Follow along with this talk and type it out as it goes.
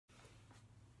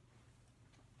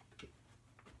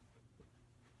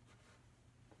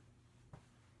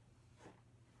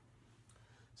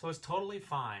So it's totally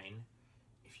fine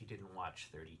if you didn't watch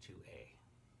 32A.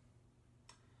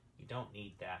 You don't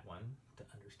need that one to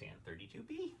understand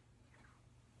 32B.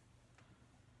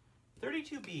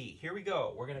 32B, here we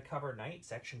go. We're going to cover Knight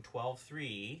section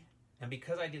 12.3. And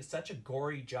because I did such a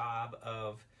gory job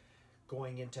of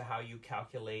going into how you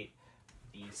calculate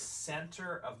the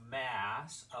center of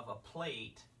mass of a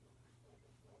plate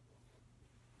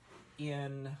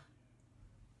in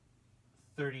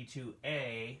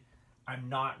 32A, I'm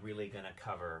not really going to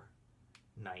cover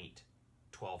Knight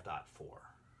 12.4.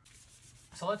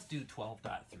 So let's do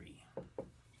 12.3.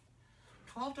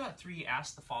 12.3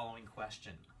 asks the following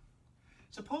question.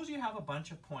 Suppose you have a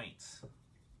bunch of points.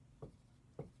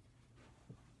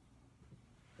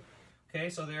 Okay,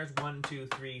 so there's 1, 2,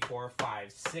 3, 4,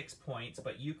 5, 6 points,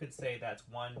 but you could say that's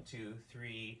 1, 2,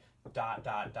 3, ...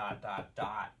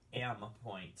 M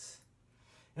points.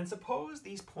 And suppose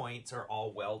these points are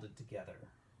all welded together.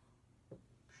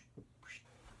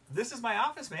 This is my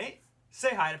office mate.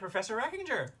 Say hi to Professor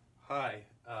Reckinger. Hi,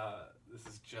 this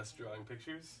is just drawing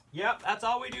pictures? Yep, that's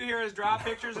all we do here is draw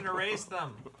pictures and erase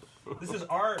them. This is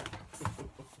art.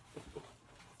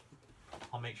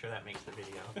 I'll make sure that makes the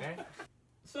video, okay?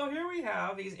 So here we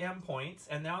have these M points,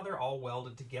 and now they're all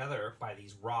welded together by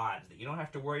these rods that you don't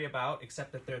have to worry about,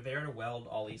 except that they're there to weld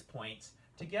all these points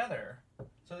together.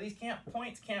 So these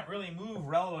points can't really move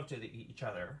relative to each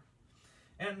other.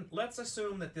 And let's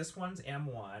assume that this one's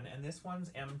M1, and this one's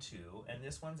M2, and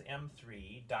this one's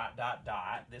M3, ...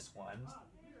 This one's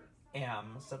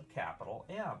M sub capital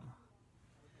M.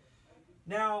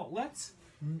 Now let's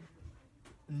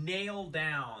nail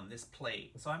down this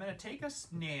plate. So I'm going to take a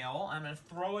nail, I'm going to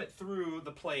throw it through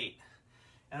the plate.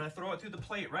 And I'm going to throw it through the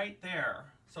plate right there.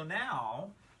 So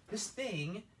now this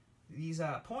thing, these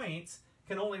points,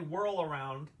 can only whirl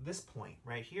around this point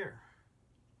right here.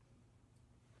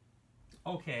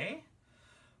 Okay,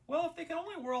 well, if they can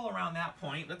only whirl around that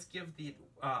point, let's give the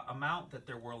amount that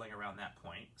they're whirling around that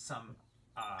point some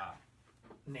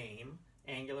name,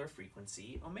 angular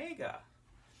frequency, omega.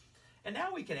 And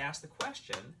now we can ask the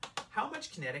question, how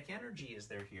much kinetic energy is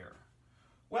there here?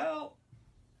 Well,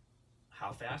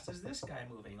 how fast is this guy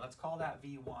moving? Let's call that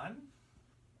V1.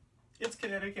 Its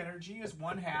kinetic energy is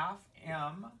 1/2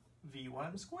 m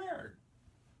V1 squared.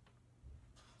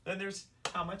 Then there's,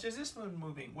 how much is this one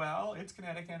moving? Well, its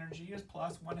kinetic energy is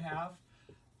plus 1/2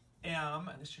 m,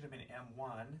 and this should have been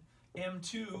m1,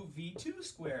 m2 v2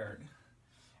 squared.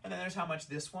 And then there's how much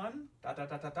this one, ...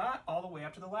 all the way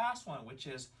up to the last one, which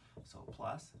is, so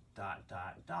plus ...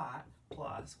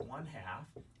 plus 1/2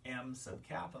 m sub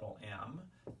capital M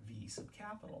v sub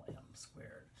capital M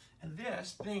squared. And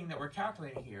this thing that we're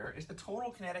calculating here is the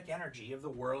total kinetic energy of the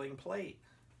whirling plate.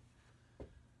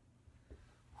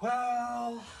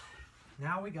 Well,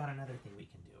 now we got another thing we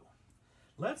can do.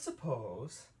 Let's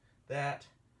suppose that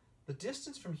the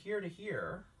distance from here to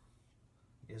here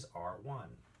is R1.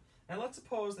 And let's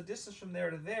suppose the distance from there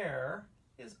to there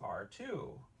is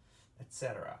R2,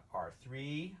 etc.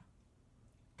 R3, ...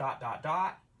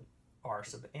 R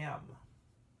sub M.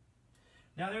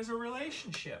 Now there's a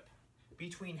relationship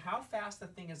between how fast the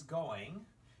thing is going,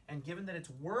 and given that it's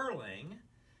whirling,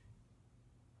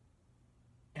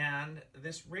 and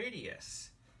this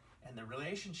radius. And the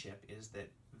relationship is that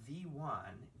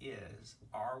V1 is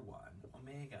R1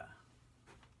 omega.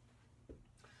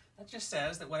 That just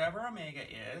says that whatever omega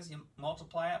is, you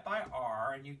multiply it by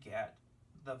R and you get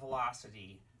the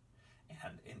velocity.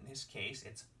 And in this case,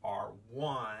 it's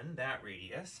R1, that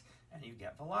radius, and you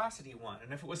get velocity 1.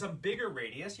 And if it was a bigger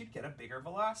radius, you'd get a bigger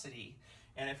velocity.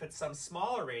 And if it's some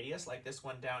smaller radius, like this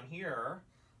one down here,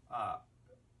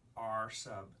 R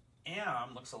sub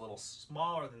M looks a little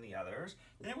smaller than the others,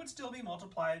 then it would still be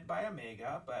multiplied by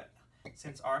omega, but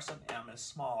since R sub M is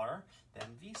smaller, then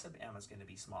V sub M is going to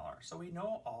be smaller. So we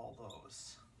know all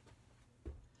those.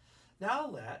 Now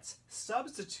let's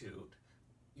substitute.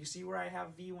 You see where I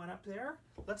have V1 up there?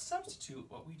 Let's substitute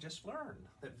what we just learned,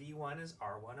 that V1 is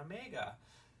R1 omega,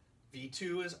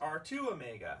 V2 is R2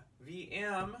 omega,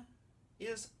 Vm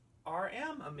is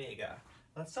Rm omega.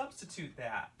 Let's substitute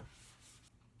that.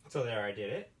 So there, I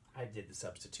did it. I did the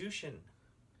substitution.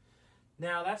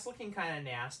 Now that's looking kind of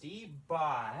nasty,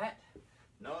 but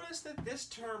notice that this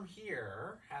term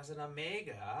here has an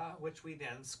omega, which we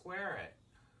then square it.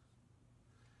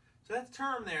 So that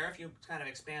term there, if you kind of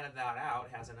expanded that out,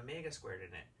 has an omega squared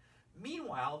in it.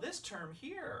 Meanwhile, this term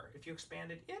here, if you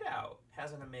expanded it out,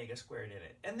 has an omega squared in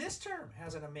it. And this term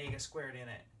has an omega squared in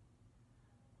it.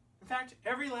 In fact,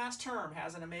 every last term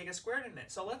has an omega squared in it.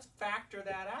 So let's factor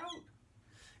that out.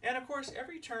 And of course,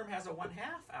 every term has a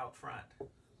 1/2 out front.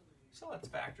 So let's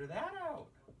factor that out.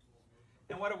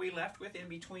 And what are we left with in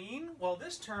between? Well,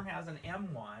 this term has an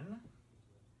m1,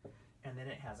 and then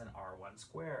it has an r1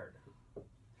 squared.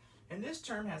 And this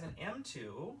term has an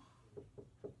m2,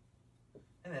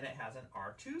 and then it has an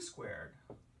r2 squared.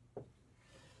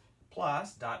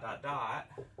 Plus, dot, dot, dot,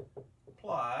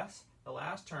 plus, the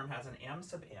last term has an m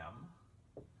sub m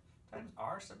times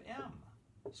r sub m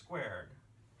squared.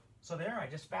 So there, I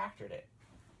just factored it.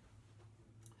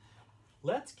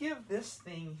 Let's give this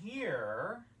thing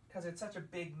here, because it's such a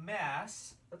big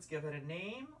mess, let's give it a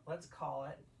name. Let's call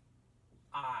it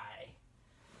I.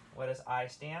 What does I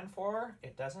stand for?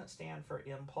 It doesn't stand for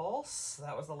impulse.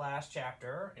 That was the last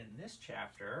chapter. In this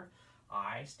chapter,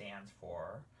 I stands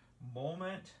for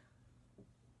moment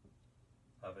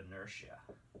of inertia.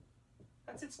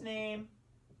 That's its name.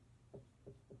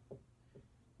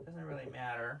 Doesn't really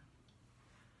matter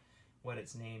what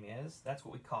its name is. That's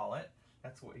what we call it.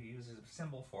 That's what we use as a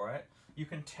symbol for it. You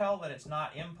can tell that it's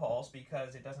not impulse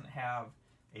because it doesn't have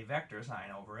a vector sign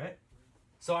over it.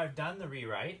 So I've done the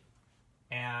rewrite,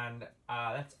 and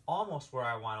that's almost where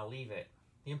I want to leave it.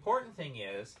 The important thing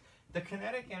is the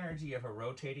kinetic energy of a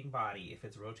rotating body, if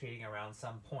it's rotating around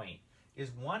some point, is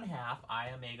 1/2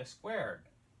 I omega squared.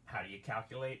 How do you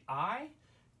calculate I?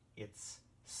 It's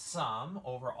sum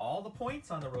over all the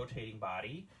points on the rotating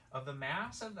body of the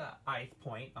mass of the ith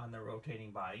point on the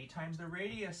rotating body times the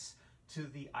radius to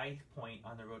the ith point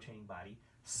on the rotating body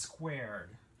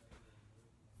squared.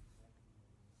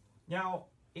 Now,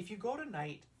 if you go to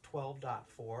Knight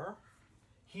 12.4,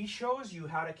 he shows you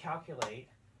how to calculate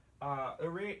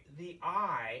the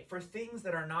I for things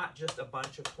that are not just a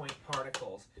bunch of point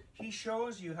particles. He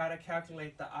shows you how to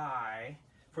calculate the I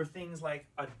for things like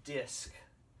a disk.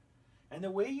 And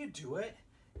the way you do it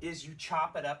is you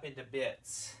chop it up into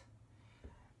bits.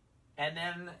 And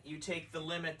then you take the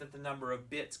limit that the number of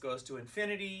bits goes to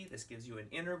infinity. This gives you an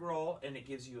integral, and it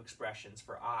gives you expressions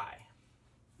for I.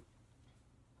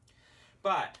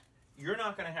 But you're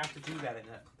not going to have to do that in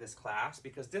this class,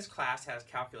 because this class has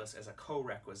calculus as a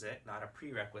co-requisite, not a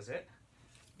prerequisite.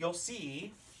 You'll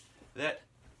see that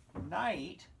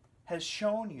Knight has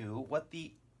shown you what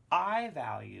the I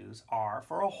values are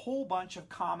for a whole bunch of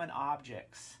common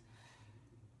objects.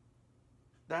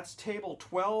 That's table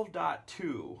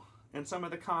 12.2, and some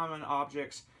of the common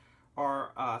objects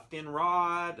are a thin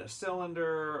rod, a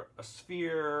cylinder, a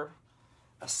sphere,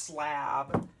 a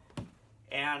slab.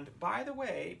 And by the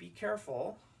way, be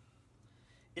careful,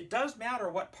 it does matter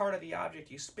what part of the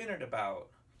object you spin it about.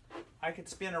 I could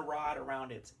spin a rod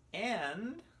around its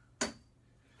end,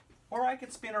 or I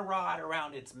could spin a rod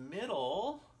around its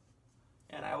middle,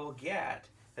 and I will get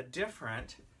a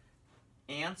different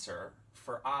answer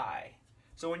for I.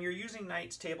 So when you're using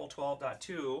Knight's table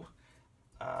 12.2,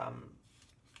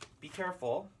 be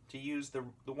careful to use the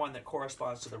one that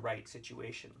corresponds to the right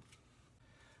situation.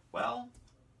 Well,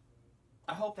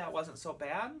 I hope that wasn't so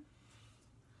bad.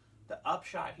 The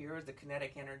upshot here is the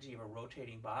kinetic energy of a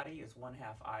rotating body is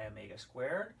 1/2 I omega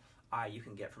squared. I you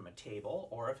can get from a table,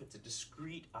 or if it's a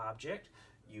discrete object,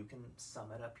 you can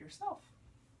sum it up yourself.